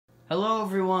Hello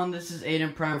everyone, this is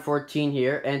Aiden Prime 14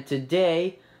 here, and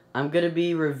today I'm going to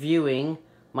be reviewing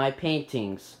my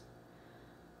paintings.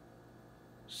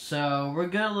 So we're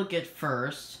going to look at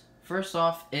first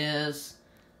off is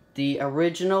the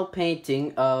original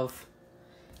painting of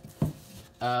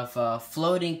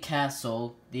Floating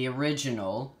Castle, the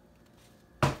original.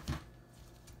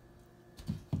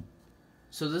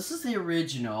 So this is the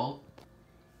original.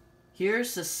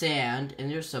 Here's the sand, and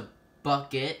there's a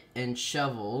bucket and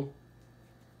shovel.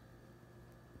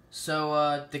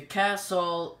 So, the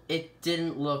castle, it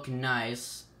didn't look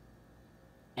nice,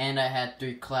 and I had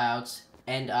 3 clouds,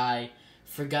 and I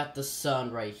forgot the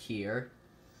sun right here,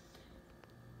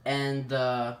 and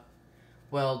the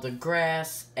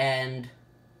grass and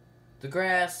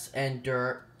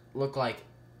dirt look like,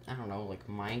 I don't know, like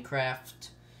Minecraft.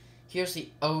 Here's the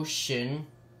ocean.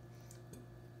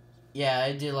 Yeah,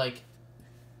 I did like,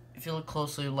 if you look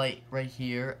closely, like right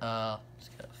here,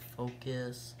 just gotta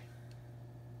focus.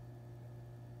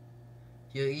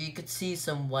 You could see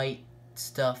some white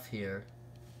stuff here.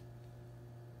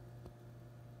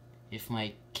 If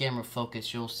my camera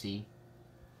focus, you'll see.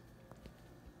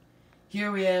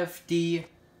 Here we have the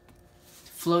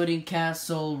Floating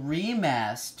Castle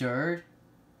remastered.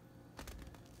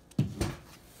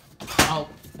 Oh,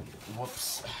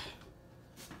 whoops.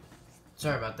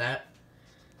 Sorry about that.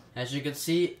 As you can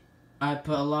see, I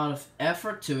put a lot of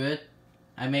effort to it.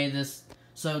 I made this,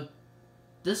 so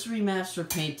this remastered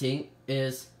painting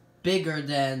is bigger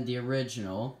than the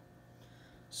original,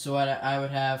 so I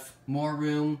would have more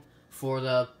room for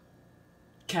the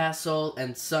castle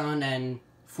and sun and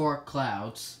 4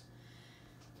 clouds.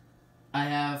 I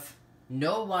have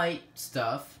no white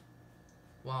stuff.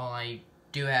 Well, I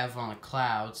do have on the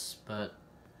clouds, but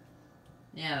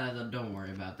yeah, don't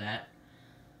worry about that.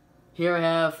 Here I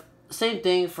have same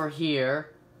thing for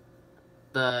here,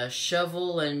 the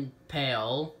shovel and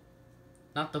pail,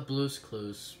 not the Blue's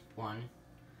Clues one.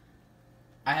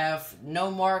 I have no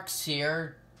marks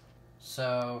here,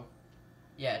 so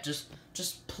yeah,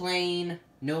 just plain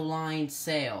no line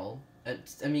sand.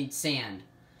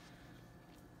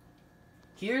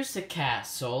 Here's the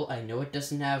castle. I know it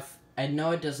does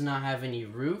not have any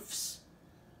roofs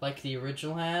like the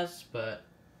original has, but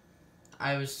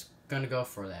I was gonna go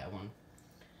for that one.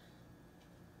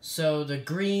 So the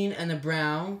green and the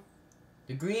brown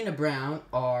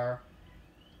are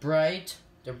bright.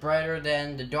 They're brighter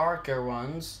than the darker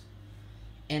ones.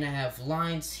 And I have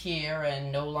lines here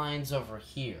and no lines over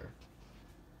here.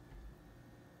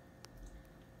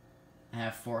 I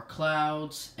have 4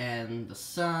 clouds and the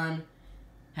sun.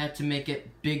 Had to make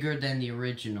it bigger than the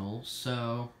original.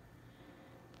 So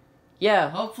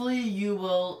yeah, hopefully you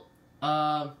will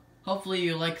hopefully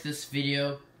you like this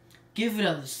video. Give it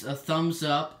a thumbs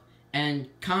up and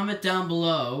comment down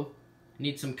below. I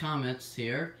need some comments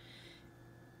here.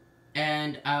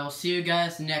 And I'll see you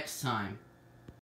guys next time.